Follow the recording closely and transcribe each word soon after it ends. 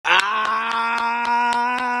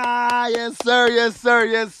Yes, sir. Yes, sir.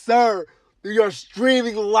 Yes, sir. We are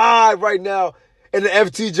streaming live right now in the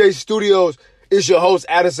FTJ studios. It's your host,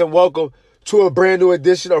 Addison. Welcome to a brand new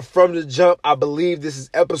edition of From the Jump. I believe this is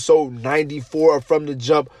episode 94 of From the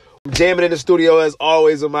Jump. I'm jamming in the studio as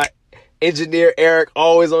always with my engineer, Eric,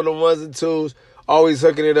 always on the ones and twos, always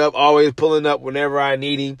hooking it up, always pulling up whenever I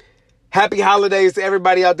need him. Happy holidays to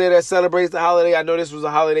everybody out there that celebrates the holiday. I know this was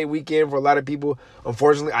a holiday weekend for a lot of people.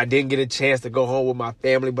 Unfortunately, I didn't get a chance to go home with my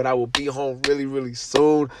family, but I will be home really, really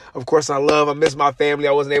soon. Of course, I miss my family.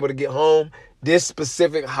 I wasn't able to get home this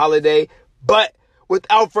specific holiday. But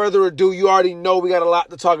without further ado, you already know we got a lot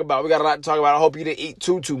to talk about. I hope you didn't eat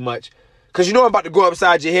too much. Because you know I'm about to go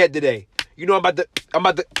upside your head today. You know I'm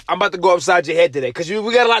about to go upside your head today. Because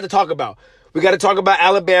we got a lot to talk about. We got to talk about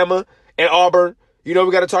Alabama and Auburn. You know,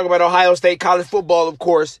 we got to talk about Ohio State college football, of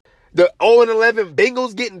course. The 0-11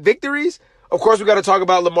 Bengals getting victories. Of course, we got to talk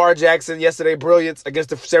about Lamar Jackson yesterday, brilliance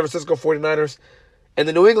against the San Francisco 49ers. And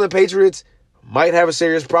the New England Patriots might have a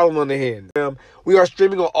serious problem on their hands. We are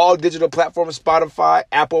streaming on all digital platforms, Spotify,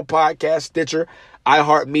 Apple Podcasts, Stitcher,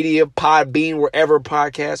 iHeartMedia, Podbean, wherever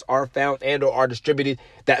podcasts are found and or are distributed.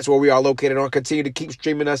 That's where we are located on. Continue to keep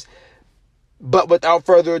streaming us. But without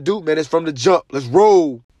further ado, man, it's From the Jump. Let's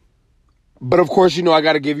roll. But, of course, you know, I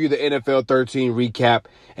got to give you the NFL 13 recap.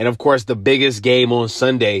 And, of course, the biggest game on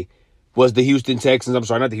Sunday was the Houston Texans. I'm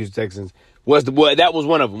sorry, not the Houston Texans. That was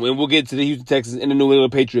one of them. And we'll get to the Houston Texans and the New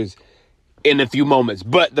England Patriots in a few moments.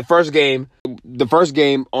 But the first game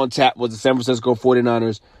on tap was the San Francisco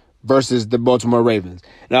 49ers versus the Baltimore Ravens.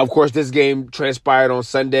 Now, of course, this game transpired on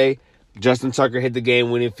Sunday. Justin Tucker hit the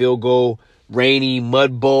game-winning field goal. Rainy,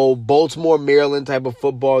 mud bowl, Baltimore, Maryland type of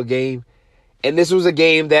football game. And this was a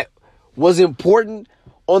game that was important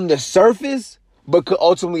on the surface, but could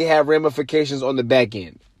ultimately have ramifications on the back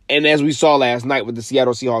end. And as we saw last night with the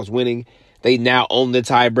Seattle Seahawks winning, they now own the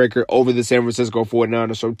tiebreaker over the San Francisco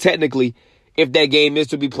 49ers. So technically, if that game is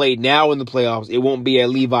to be played now in the playoffs, it won't be at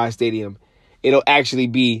Levi Stadium. It'll actually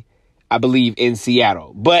be, I believe, in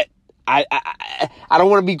Seattle. But I don't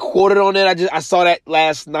want to be quoted on that. I saw that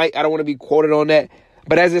last night. I don't want to be quoted on that.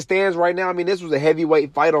 But as it stands right now, I mean, this was a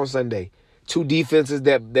heavyweight fight on Sunday. Two defenses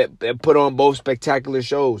that put on both spectacular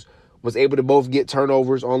shows. Was able to both get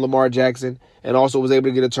turnovers on Lamar Jackson and also was able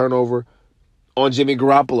to get a turnover on Jimmy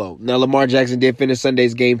Garoppolo. Now, Lamar Jackson did finish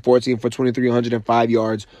Sunday's game 14 for 23, 105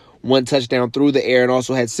 yards, one touchdown through the air, and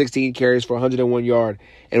also had 16 carries for 101 yards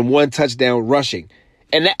and one touchdown rushing.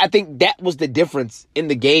 And I think that was the difference in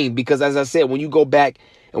the game because, as I said, when you go back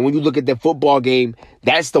and when you look at the football game,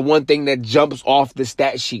 that's the one thing that jumps off the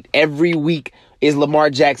stat sheet. Every week is Lamar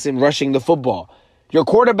Jackson rushing the football. Your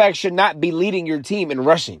quarterback should not be leading your team in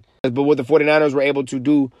rushing. But what the 49ers were able to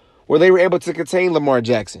do, where they were able to contain Lamar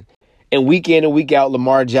Jackson. And week in and week out,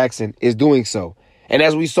 Lamar Jackson is doing so. And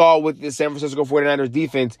as we saw with the San Francisco 49ers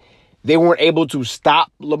defense, they weren't able to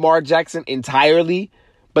stop Lamar Jackson entirely,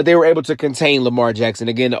 but they were able to contain Lamar Jackson.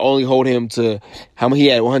 Again, to only hold him to how many he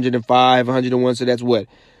had, 105, 101. So that's what?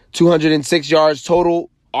 206 yards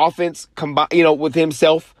total offense combined, with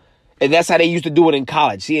himself. And that's how they used to do it in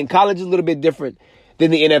college. See, in college is a little bit different than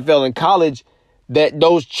the NFL. In college, that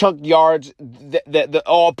those chunk yards, the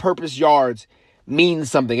all-purpose yards mean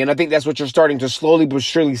something. And I think that's what you're starting to slowly but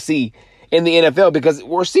surely see in the NFL because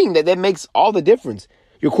we're seeing that makes all the difference.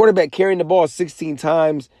 Your quarterback carrying the ball 16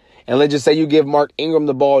 times, and let's just say you give Mark Ingram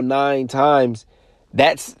the ball 9 times.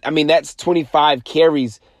 That's 25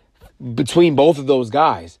 carries between both of those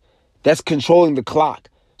guys. That's controlling the clock.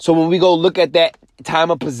 So when we go look at that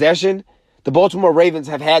time of possession, the Baltimore Ravens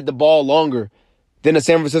have had the ball longer than the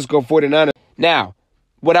San Francisco 49ers. Now,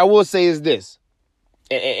 what I will say is this.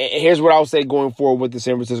 Here's what I'll say going forward with the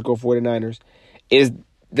San Francisco 49ers is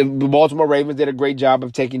the Baltimore Ravens did a great job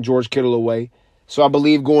of taking George Kittle away. So I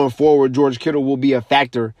believe going forward, George Kittle will be a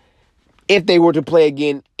factor if they were to play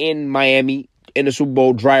again in Miami in the Super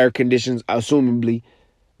Bowl, drier conditions, assumably.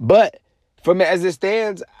 But from as it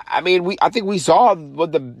stands, I think we saw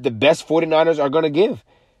what the best 49ers are going to give.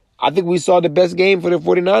 I think we saw the best game for the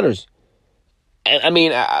 49ers. And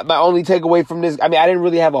my only takeaway from this, I didn't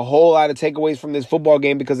really have a whole lot of takeaways from this football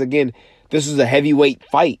game because, again, this is a heavyweight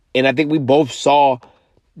fight. And I think we both saw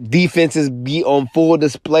defenses be on full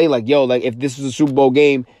display. If this was a Super Bowl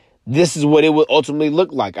game, this is what it would ultimately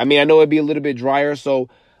look like. I know it'd be a little bit drier, so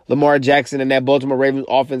Lamar Jackson and that Baltimore Ravens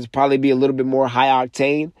offense probably be a little bit more high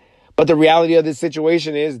octane. But the reality of this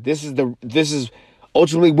situation is this is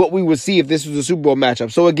ultimately what we would see if this was a Super Bowl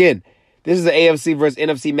matchup. So, again, this is an AFC versus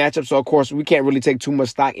NFC matchup, so, of course, we can't really take too much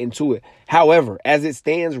stock into it. However, as it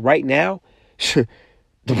stands right now, the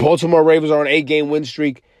Baltimore Ravens are on an 8-game win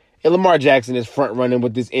streak, And Lamar Jackson is front running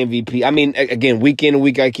with this MVP. I mean, again, week in and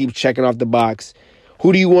week out, he keeps checking off the box.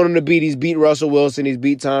 Who do you want him to beat? He's beat Russell Wilson. He's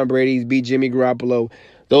beat Tom Brady. He's beat Jimmy Garoppolo.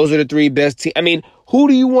 Those are the three best teams. I mean, who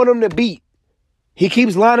do you want him to beat? He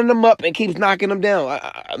keeps lining them up and keeps knocking them down.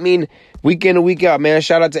 I mean, week in and week out, man.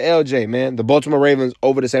 Shout out to LJ, man. The Baltimore Ravens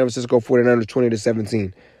over the San Francisco 49ers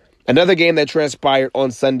 20-17. Another game that transpired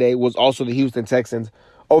on Sunday was also the Houston Texans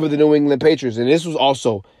over the New England Patriots. And this was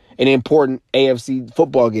also an important AFC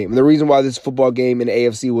football game. And the reason why this football game in the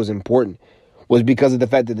AFC was important was because of the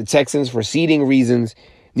fact that the Texans, for seeding reasons,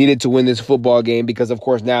 needed to win this football game because, of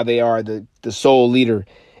course, now they are the sole leader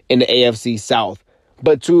in the AFC South.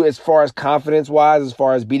 But, too, as far as confidence-wise, as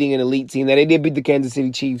far as beating an elite team, that they did beat the Kansas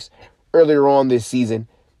City Chiefs earlier on this season.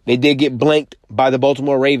 They did get blanked by the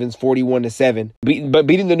Baltimore Ravens 41-7. But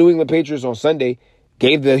beating the New England Patriots on Sunday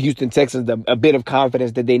gave the Houston Texans a bit of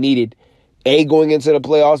confidence that they needed, A, going into the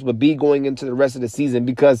playoffs, but B, going into the rest of the season.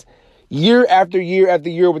 Because year after year after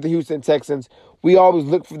year with the Houston Texans, we always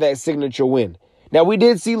look for that signature win. Now, we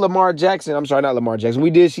did see Lamar Jackson. I'm sorry, not Lamar Jackson. We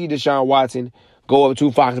did see Deshaun Watson go up to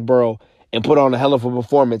Foxborough and put on a hell of a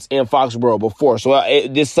performance in Foxborough before. So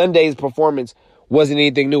this Sunday's performance wasn't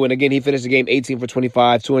anything new. And again, he finished the game 18 for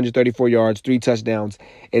 25, 234 yards, 3 touchdowns,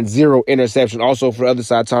 and 0 interception. Also, for the other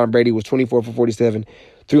side, Tom Brady was 24 for 47,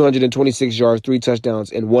 326 yards, 3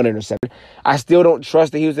 touchdowns, and 1 interception. I still don't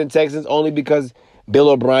trust the Houston Texans only because Bill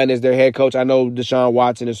O'Brien is their head coach. I know Deshaun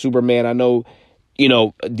Watson is Superman. I know,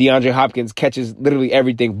 DeAndre Hopkins catches literally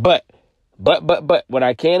everything. But what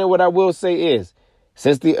I can and what I will say is,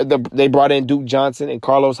 since they brought in Duke Johnson and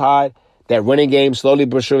Carlos Hyde, that running game slowly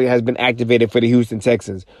but surely has been activated for the Houston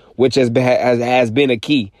Texans, which has been a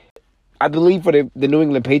key. I believe for the New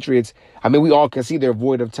England Patriots, I mean, we all can see they're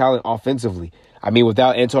void of talent offensively. I mean,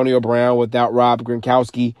 without Antonio Brown, without Rob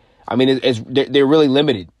Gronkowski, I mean, they're really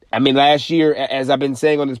limited. I mean, last year, as I've been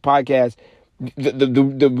saying on this podcast,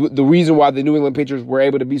 the reason why the New England Patriots were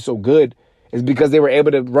able to be so good is because they were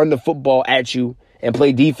able to run the football at you and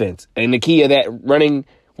play defense. And the key of that running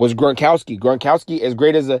was Gronkowski. Gronkowski, as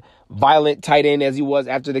great as a violent tight end as he was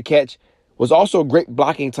after the catch, was also a great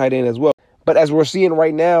blocking tight end as well. But as we're seeing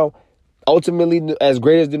right now, ultimately, as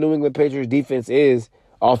great as the New England Patriots defense is,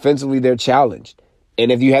 offensively, they're challenged.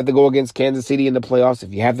 And if you have to go against Kansas City in the playoffs,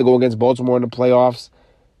 if you have to go against Baltimore in the playoffs,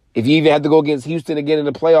 if you even have to go against Houston again in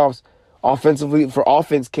the playoffs, offensively, for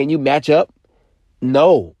offense, can you match up?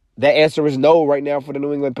 No. That answer is no right now for the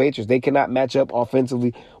New England Patriots. They cannot match up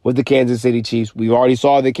offensively with the Kansas City Chiefs. We already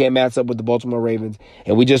saw they can't match up with the Baltimore Ravens.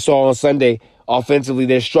 And we just saw on Sunday, offensively,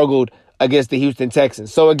 they struggled against the Houston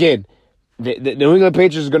Texans. So, again, the New England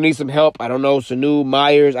Patriots are going to need some help. I don't know, Sanu,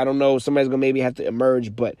 Myers, I don't know. Somebody's going to maybe have to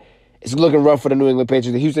emerge, but it's looking rough for the New England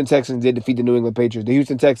Patriots. The Houston Texans did defeat the New England Patriots. The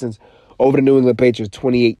Houston Texans over the New England Patriots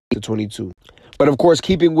 28-22. But, of course,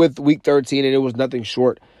 keeping with Week 13, and it was nothing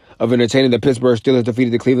short of entertaining, the Pittsburgh Steelers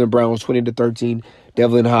defeated the Cleveland Browns 20-13.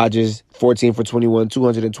 Devlin Hodges, 14 for 21,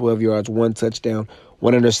 212 yards, 1 touchdown,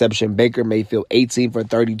 1 interception. Baker Mayfield, 18 for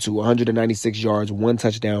 32, 196 yards, 1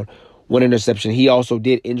 touchdown, 1 interception. He also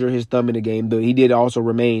did injure his thumb in the game, but he did also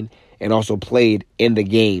remain and also played in the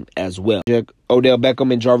game as well. Odell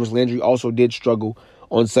Beckham and Jarvis Landry also did struggle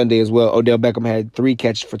on Sunday as well. Odell Beckham had 3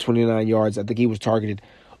 catches for 29 yards. I think he was targeted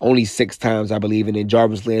only 6 times, I believe, and then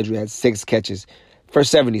Jarvis Landry had 6 catches for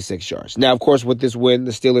 76 yards. Now, of course, with this win,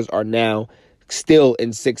 the Steelers are now still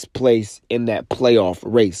in 6th place in that playoff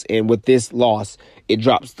race. And with this loss, it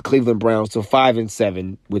drops the Cleveland Browns to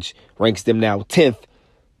 5-7, which ranks them now 10th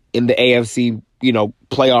in the AFC,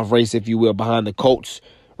 playoff race, if you will, behind the Colts,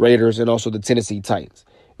 Raiders, and also the Tennessee Titans.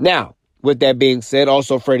 Now, with that being said,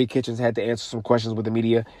 also Freddie Kitchens had to answer some questions with the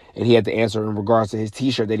media, and he had to answer in regards to his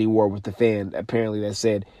T-shirt that he wore with the fan, apparently, that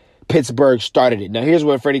said Pittsburgh started it. Now, here's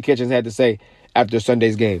what Freddie Kitchens had to say after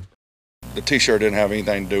Sunday's game. The T-shirt didn't have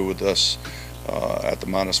anything to do with us at the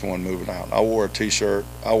 -1 moving out. I wore a T-shirt.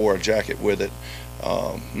 I wore a jacket with it.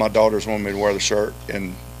 My daughters wanted me to wear the shirt,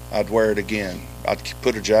 and I'd wear it again. I'd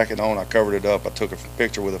put a jacket on. I covered it up. I took a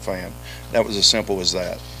picture with a fan. That was as simple as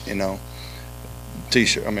that,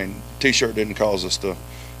 T-shirt didn't cause us to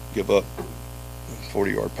give up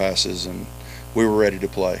 40-yard passes, and we were ready to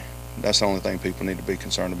play. That's the only thing people need to be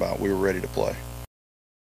concerned about. We were ready to play.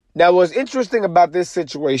 Now, what's interesting about this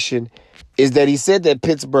situation is that he said that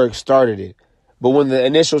Pittsburgh started it. But when the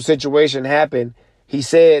initial situation happened, he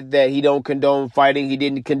said that he don't condone fighting. He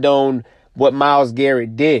didn't condone what Myles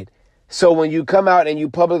Garrett did. So when you come out and you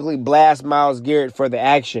publicly blast Myles Garrett for the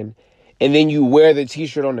action, and then you wear the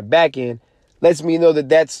T-shirt on the back end, lets me know that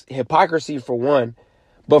that's hypocrisy for one.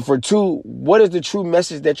 But for two, what is the true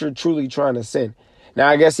message that you're truly trying to send? Now,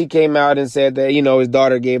 I guess he came out and said that, his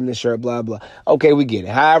daughter gave him the shirt, blah, blah. Okay, we get it.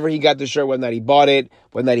 However he got the shirt, whether or not he bought it,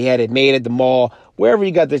 whether or not he had it made at the mall, wherever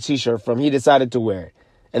he got the T-shirt from, he decided to wear it.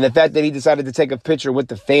 And the fact that he decided to take a picture with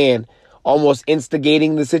the fan, almost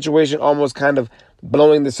instigating the situation, almost kind of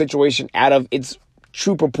blowing the situation out of its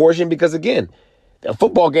true proportion, because, again, the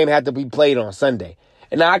football game had to be played on Sunday.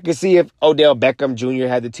 And now I could see if Odell Beckham Jr.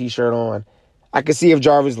 had the T-shirt on. I could see if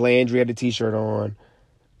Jarvis Landry had the T-shirt on.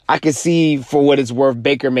 I could see, for what it's worth,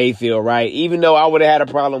 Baker Mayfield, right? Even though I would have had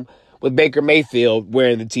a problem with Baker Mayfield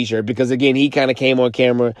wearing the T-shirt because, again, he kind of came on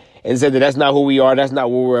camera and said that that's not who we are, that's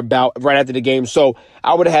not what we're about right after the game. So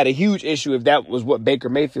I would have had a huge issue if that was what Baker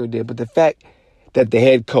Mayfield did. But the fact that the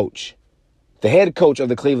head coach of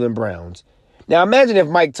the Cleveland Browns, now imagine if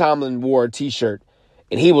Mike Tomlin wore a T-shirt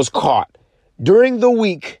and he was caught during the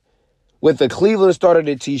week with the Cleveland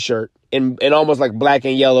started T-shirt in almost like black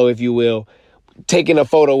and yellow, if you will, taking a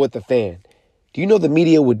photo with the fan. Do you know the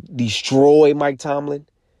media would destroy Mike Tomlin?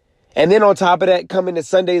 And then on top of that, come into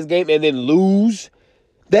Sunday's game and then lose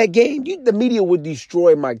that game? The media would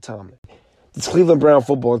destroy Mike Tomlin. This Cleveland Brown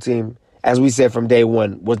football team, as we said from day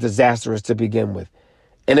one, was disastrous to begin with.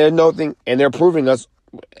 And they're proving us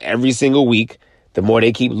every single week, the more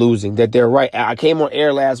they keep losing, that they're right. I came on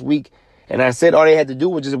air last week and I said all they had to do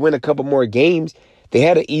was just win a couple more games. They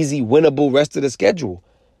had an easy, winnable rest of the schedule.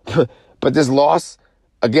 But this loss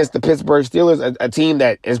against the Pittsburgh Steelers, a team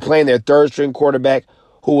that is playing their third-string quarterback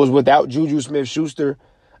who was without Juju Smith-Schuster,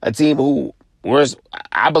 a team who was,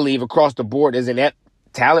 I believe, across the board is inept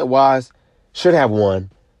talent-wise, should have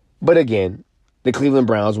won. But again, the Cleveland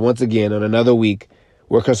Browns, once again, on another week,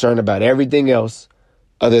 were concerned about everything else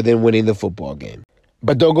other than winning the football game.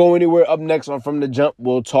 But don't go anywhere. Up next on From the Jump,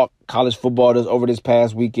 we'll talk college football over this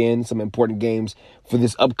past weekend, some important games for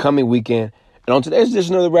this upcoming weekend. And on today's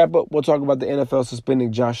edition of the wrap-up, we'll talk about the NFL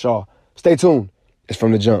suspending Josh Shaw. Stay tuned. It's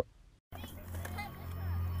From the Jump.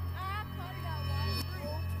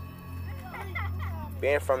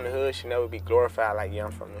 Being from the hood should never be glorified like, yeah,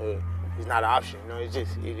 I'm from the hood. It's not an option, it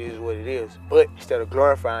is what it is. But instead of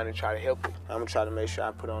glorifying and try to help it, I'm gonna try to make sure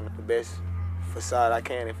I put on the best facade I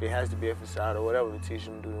can, if it has to be a facade or whatever, to teach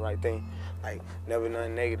them to do the right thing. Like, never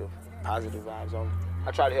nothing negative, positive vibes on them.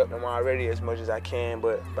 I try to help them already as much as I can,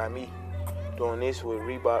 but by me doing this with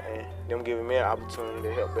Reebok and them giving me an opportunity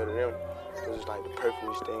to help better them, it was like the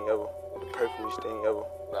perfectest thing ever.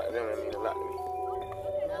 Like, them, that mean a lot to me.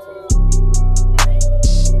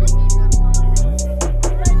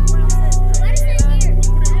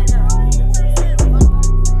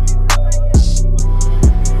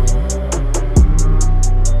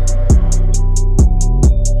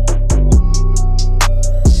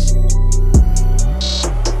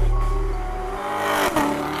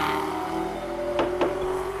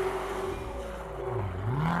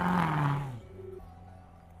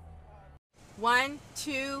 One,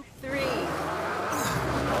 two, three.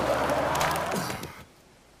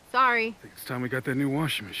 Sorry. It's time we got that new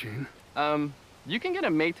washing machine. You can get a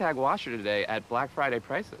Maytag washer today at Black Friday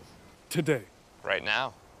prices. Today. Right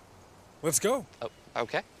now. Let's go. Oh,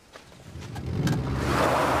 okay.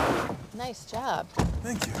 Nice job.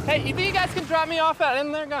 Thank you. Hey, you think you guys can drop me off out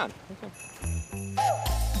in there? Gone.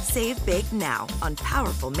 Save big now on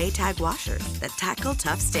powerful Maytag washers that tackle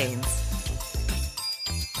tough stains.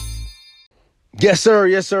 Yes, sir.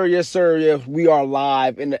 Yeah, we are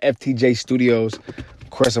live in the FTJ studios. Of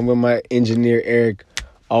course, I'm with my engineer, Eric,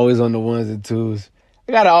 always on the ones and twos.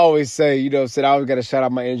 I got to always say, I always got to shout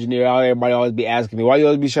out my engineer. Everybody always be asking me, why you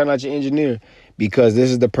always be shouting out your engineer? Because this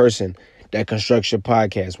is the person that constructs your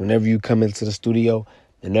podcast. Whenever you come into the studio,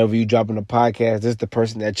 whenever you drop in a podcast, this is the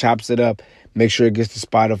person that chops it up, make sure it gets to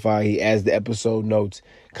Spotify. He adds the episode notes,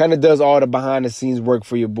 kind of does all the behind-the-scenes work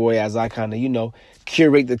for your boy as I kind of,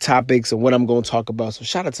 curate the topics and what I'm going to talk about. So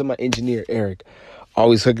shout out to my engineer, Eric,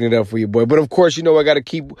 always hooking it up for your boy. But, of course, I got to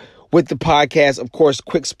keep with the podcast. Of course,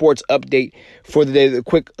 quick sports update for the day, the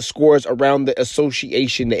quick scores around the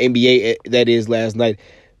association, the NBA, that is, last night.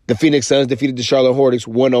 The Phoenix Suns defeated the Charlotte Hornets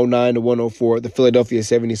 109-104. The Philadelphia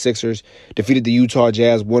 76ers defeated the Utah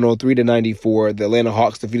Jazz 103-94. The Atlanta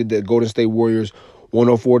Hawks defeated the Golden State Warriors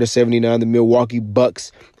 104-79. The Milwaukee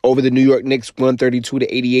Bucks over the New York Knicks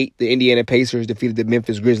 132-88. The Indiana Pacers defeated the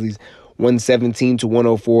Memphis Grizzlies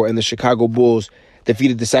 117-104. And the Chicago Bulls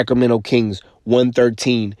defeated the Sacramento Kings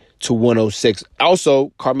 113-106.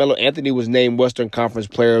 Also, Carmelo Anthony was named Western Conference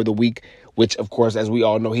Player of the Week, which, of course, as we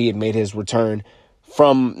all know, he had made his return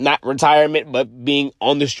from not retirement, but being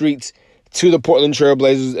on the streets to the Portland Trail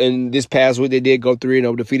Blazers. And this past week, they did go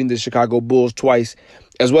 3-0, defeating the Chicago Bulls twice,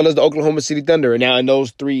 as well as the Oklahoma City Thunder. And now in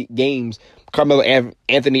those three games, Carmelo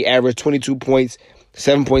Anthony averaged 22 points,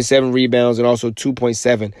 7.7 rebounds, and also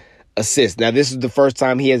 2.7 assists. Now, this is the first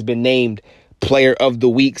time he has been named Player of the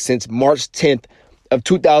Week since March 10th of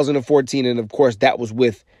 2014, and of course, that was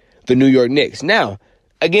with the New York Knicks. Now,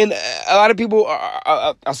 again, a lot of people,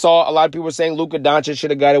 I saw a lot of people saying Luka Doncic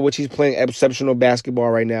should have got it, which he's playing exceptional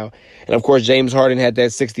basketball right now. And of course, James Harden had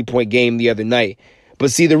that 60-point game the other night.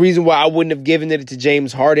 But see, the reason why I wouldn't have given it to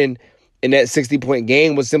James Harden in that 60-point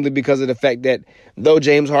game was simply because of the fact that though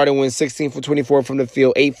James Harden went 16 for 24 from the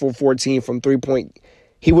field, 8 for 14 from three-point,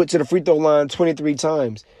 he went to the free throw line 23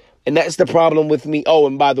 times. And that's the problem with me. Oh,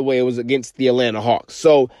 and by the way, it was against the Atlanta Hawks.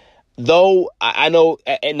 So though I know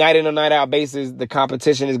at night in or night out basis, the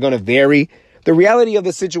competition is going to vary, the reality of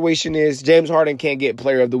the situation is James Harden can't get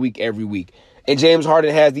Player of the Week every week. And James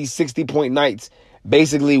Harden has these 60-point nights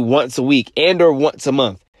basically once a week and or once a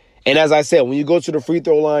month. And as I said, when you go to the free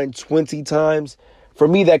throw line 20 times, for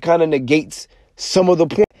me, that kind of negates some of the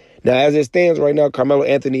points. Now, as it stands right now, Carmelo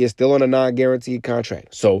Anthony is still on a non-guaranteed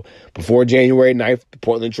contract. So before January 9th, the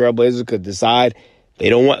Portland Trail Blazers could decide they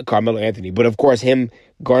don't want Carmelo Anthony. But of course, him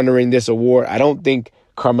garnering this award, I don't think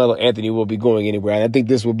Carmelo Anthony will be going anywhere. And I think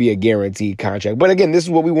this will be a guaranteed contract. But again, this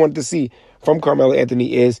is what we want to see from Carmelo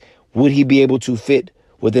Anthony is, would he be able to fit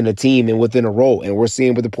within a team and within a role? And we're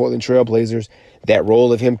seeing with the Portland Trail Blazers that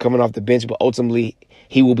role of him coming off the bench, but ultimately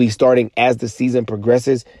he will be starting as the season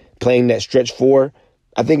progresses, playing that stretch four.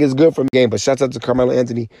 I think it's good for the game, but shouts out to Carmelo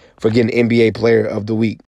Anthony for getting NBA Player of the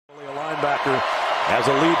Week. A linebacker as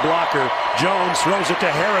a lead blocker. Jones throws it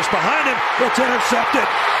to Harris behind him. It's intercepted.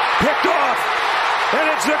 Picked off.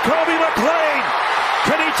 And it's Jacoby McClain.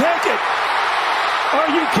 Can he take it?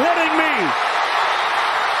 Are you kidding me?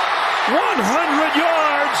 100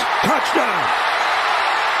 yards. Touchdown.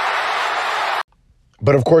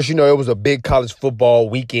 But of course, you know, it was a big college football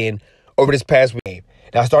weekend over this past weekend.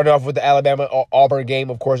 Now, starting off with the Alabama-Auburn game,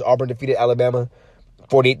 of course, Auburn defeated Alabama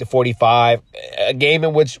 48-45. A game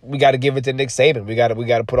in which we got to give it to Nick Saban. We got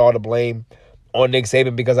to put all the blame on Nick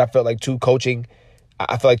Saban because I felt like two coaching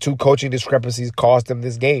discrepancies cost him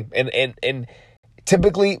this game. And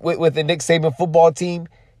typically with the Nick Saban football team,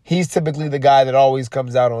 he's typically the guy that always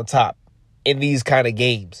comes out on top in these kind of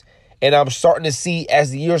games. And I'm starting to see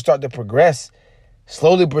as the years start to progress,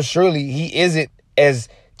 slowly but surely, he isn't as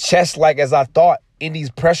chess-like as I thought in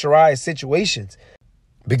these pressurized situations.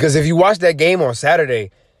 Because if you watch that game on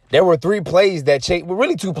Saturday, there were two plays that changed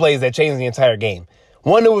the entire game.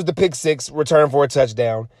 One, it was the pick six return for a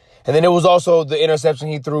touchdown. And then it was also the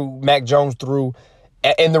interception Mac Jones threw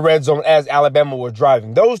in the red zone as Alabama was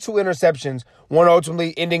driving. Those two interceptions, one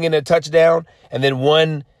ultimately ending in a touchdown, and then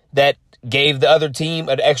one that gave the other team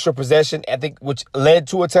an extra possession, I think, which led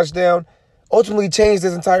to a touchdown, ultimately changed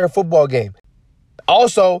this entire football game.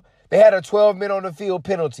 Also, they had a 12-men on the field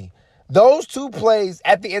penalty. Those two plays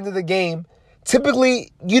at the end of the game,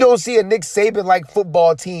 typically you don't see a Nick Saban-like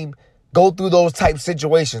football team go through those type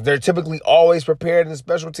situations. They're typically always prepared in the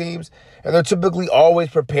special teams, and they're typically always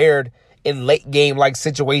prepared in late game-like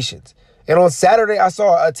situations. And on Saturday, I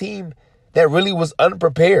saw a team that really was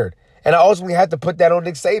unprepared, and I ultimately had to put that on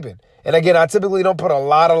Nick Saban. And again, I typically don't put a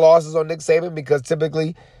lot of losses on Nick Saban because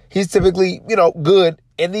he's typically, good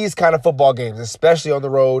in these kind of football games, especially on the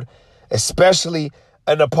road, especially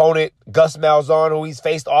an opponent, Gus Malzahn, who he's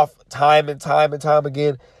faced off time and time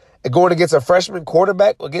again, and going against a freshman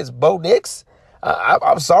quarterback against Bo Nix.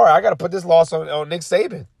 I'm sorry, I got to put this loss on Nick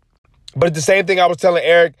Saban. But it's the same thing I was telling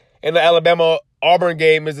Eric in the Alabama-Auburn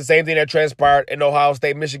game is the same thing that transpired in the Ohio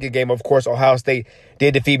State-Michigan game. Of course, Ohio State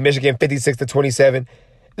did defeat Michigan 56-27.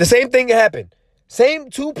 The same thing happened. Same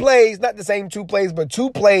two plays, not the same two plays, but two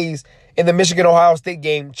plays in the Michigan-Ohio State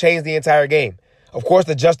game changed the entire game. Of course,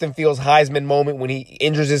 the Justin Fields Heisman moment when he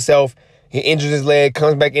injures himself, he injures his leg,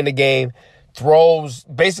 comes back in the game,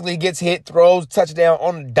 basically gets hit, throws touchdown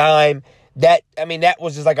on a dime. That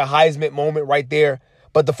was just like a Heisman moment right there.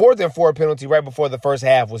 But the 4th and 4 penalty right before the first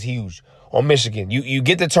half was huge on Michigan. You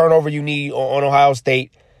get the turnover you need on Ohio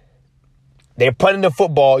State. They're punting the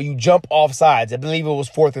football. You jump off sides. I believe it was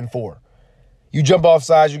 4th and 4. You jump off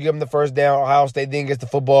sides. You give them the first down. Ohio State then gets the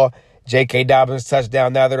football. J.K. Dobbins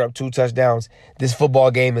touchdown. Now they're up 2 touchdowns. This football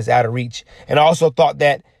game is out of reach. And I also thought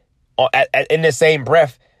that in the same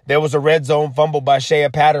breath, there was a red zone fumble by Shea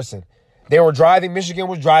Patterson. They were driving. Michigan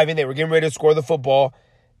was driving. They were getting ready to score the football.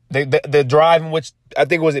 The drive in which, I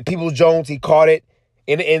think was it Peoples-Jones, he caught it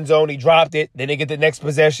in the end zone. He dropped it. Then they get the next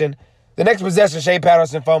possession. The next possession, Shea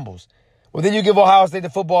Patterson fumbles. Well, then you give Ohio State the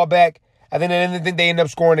football back, and then they end up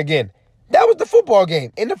scoring again. That was the football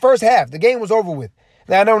game in the first half. The game was over with.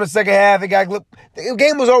 Now, I know in the second half, the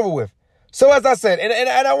game was over with. So, as I said, and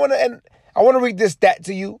I want to read this stat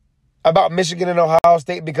to you. about Michigan and Ohio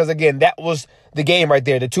State because, again, that was the game right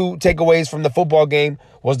there. The two takeaways from the football game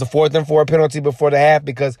was the 4th and 4 penalty before the half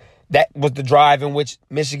because that was the drive in which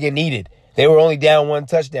Michigan needed. They were only down 1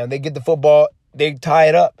 touchdown. They get the football, they tie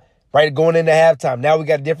it up, right, going into halftime. Now we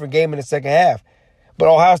got a different game in the second half. But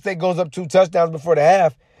Ohio State goes up 2 touchdowns before the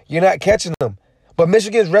half. You're not catching them. But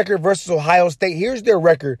Michigan's record versus Ohio State, here's their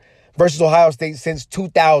record versus Ohio State since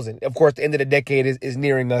 2000. Of course, the end of the decade is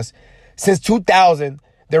nearing us. Since 2000,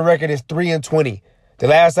 their record is 3-20. The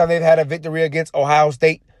last time they've had a victory against Ohio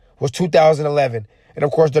State was 2011. And,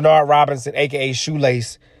 of course, Denard Robinson, a.k.a.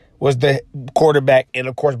 Shoelace, was the quarterback. And,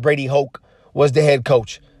 of course, Brady Hoke was the head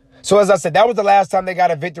coach. So, as I said, that was the last time they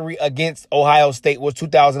got a victory against Ohio State was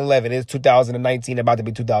 2011. It's 2019, about to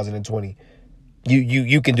be 2020.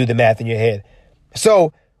 You can do the math in your head.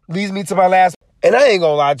 So, leads me to my last. And I ain't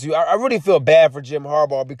going to lie to you. I really feel bad for Jim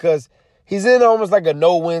Harbaugh because he's in almost like a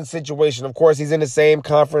no-win situation. Of course, he's in the same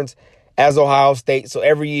conference as Ohio State. So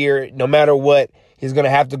every year, no matter what, he's going to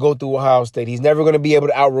have to go through Ohio State. He's never going to be able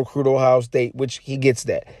to out-recruit Ohio State, which he gets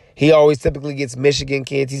that. He always typically gets Michigan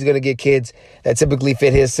kids. He's going to get kids that typically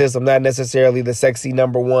fit his system, not necessarily the sexy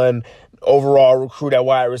number 1 overall recruit at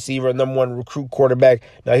wide receiver, number 1 recruit quarterback.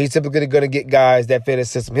 Now, he's typically going to get guys that fit his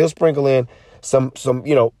system. He'll sprinkle in some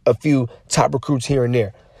a few top recruits here and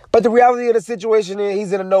there. But the reality of the situation is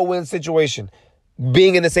he's in a no-win situation,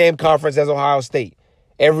 being in the same conference as Ohio State.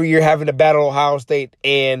 Every year having to battle Ohio State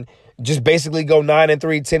and just basically go 9-3,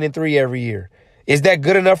 10-3 every year. Is that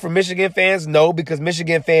good enough for Michigan fans? No, because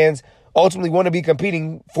Michigan fans ultimately want to be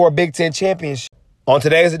competing for a Big Ten championship. On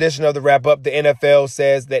today's edition of the Wrap-Up, the NFL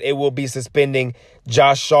says that it will be suspending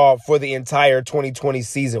Josh Shaw for the entire 2020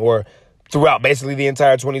 season, or throughout basically the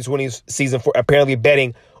entire 2020 season, for apparently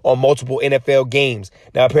betting on multiple NFL games.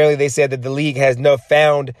 Now, apparently they said that the league has not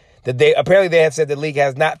found that they have said the league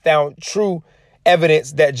has not found true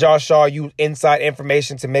evidence that Josh Shaw used inside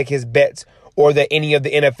information to make his bets or that any of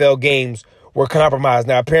the NFL games were compromised.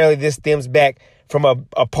 Now, apparently this stems back from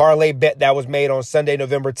a parlay bet that was made on Sunday,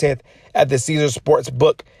 November 10th at the Caesars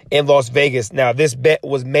Sportsbook in Las Vegas. Now, this bet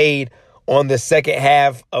was made on the second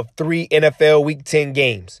half of 3 NFL Week 10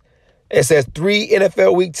 games. It says 3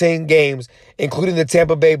 NFL Week 10 games, including the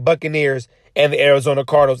Tampa Bay Buccaneers and the Arizona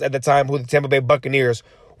Cardinals at the time, who the Tampa Bay Buccaneers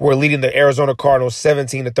were leading the Arizona Cardinals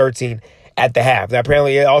 17-13 at the half. Now,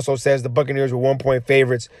 apparently it also says the Buccaneers were 1-point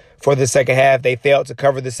favorites for the second half. They failed to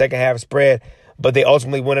cover the second half spread, but they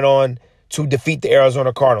ultimately went on to defeat the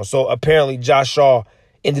Arizona Cardinals. So apparently Josh Shaw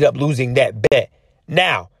ended up losing that bet.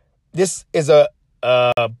 Now, this is a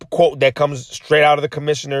quote that comes straight out of the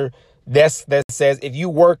commissioner that says, if you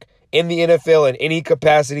work in the NFL in any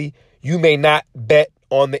capacity, you may not bet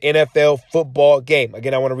on the NFL football game.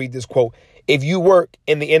 Again, I want to read this quote. If you work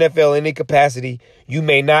in the NFL in any capacity, you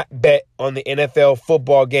may not bet on the NFL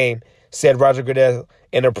football game, said Roger Goodell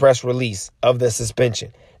in a press release of the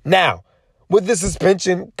suspension. Now, with the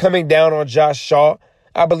suspension coming down on Josh Shaw,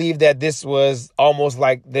 I believe that this was almost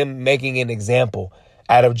like them making an example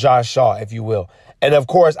out of Josh Shaw, if you will. And, of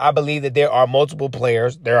course, I believe that there are multiple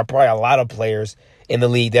players. There are probably a lot of players in the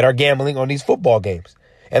league that are gambling on these football games.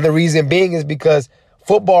 And the reason being is because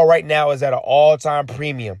football right now is at an all-time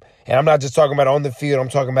premium. And I'm not just talking about on the field. I'm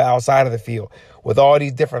talking about outside of the field. With all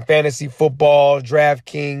these different fantasy football,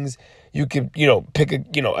 DraftKings, you can, pick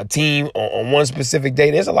a team on one specific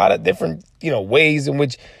day. There's a lot of different, ways in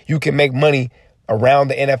which you can make money around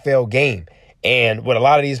the NFL game. And what a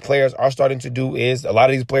lot of these players are starting to do is a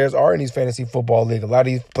lot of these players are in these fantasy football leagues. A lot of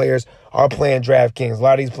these players are playing DraftKings. A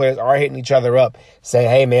lot of these players are hitting each other up saying,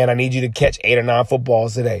 hey, man, I need you to catch 8 or 9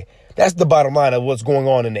 footballs today. That's the bottom line of what's going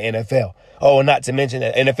on in the NFL. Oh, and not to mention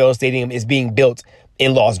that NFL Stadium is being built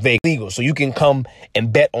in Las Vegas. Legal, so you can come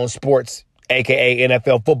and bet on sports, a.k.a.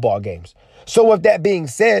 NFL football games. So with that being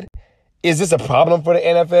said, is this a problem for the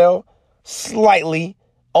NFL? Slightly,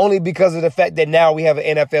 only because of the fact that now we have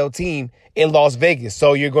an NFL team in Las Vegas.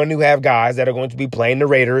 So you're going to have guys that are going to be playing the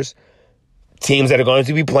Raiders, teams that are going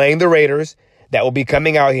to be playing the Raiders that will be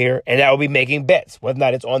coming out here and that will be making bets, whether or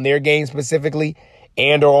not it's on their game specifically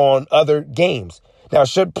and or on other games. Now,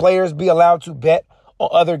 should players be allowed to bet on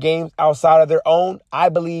other games outside of their own? I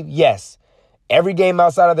believe yes. Every game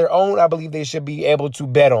outside of their own, I believe they should be able to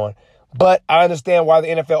bet on. But I understand why the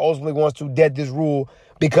NFL ultimately wants to dead this rule,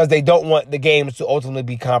 because they don't want the games to ultimately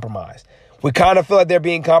be compromised. We kind of feel like they're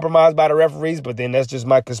being compromised by the referees, but then that's just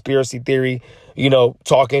my conspiracy theory,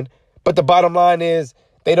 talking. But the bottom line is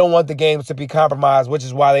they don't want the games to be compromised, which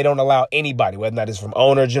is why they don't allow anybody, whether or not it's from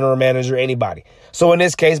owner, general manager, anybody. So in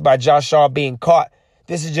this case, by Josh Shaw being caught,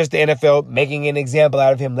 this is just the NFL making an example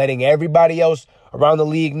out of him, letting everybody else around the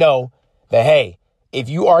league know that, hey, if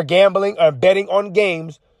you are gambling or betting on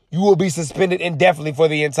games, you will be suspended indefinitely for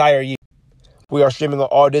the entire year. We are streaming on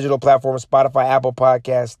all digital platforms, Spotify, Apple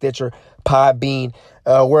Podcasts, Stitcher, Podbean.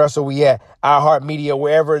 Where else are we at? iHeartMedia,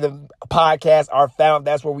 wherever the podcasts are found,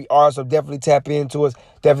 that's where we are. So definitely tap into us.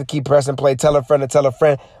 Definitely keep pressing play. Tell a friend to tell a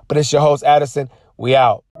friend. But it's your host, Addison. We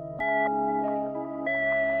out.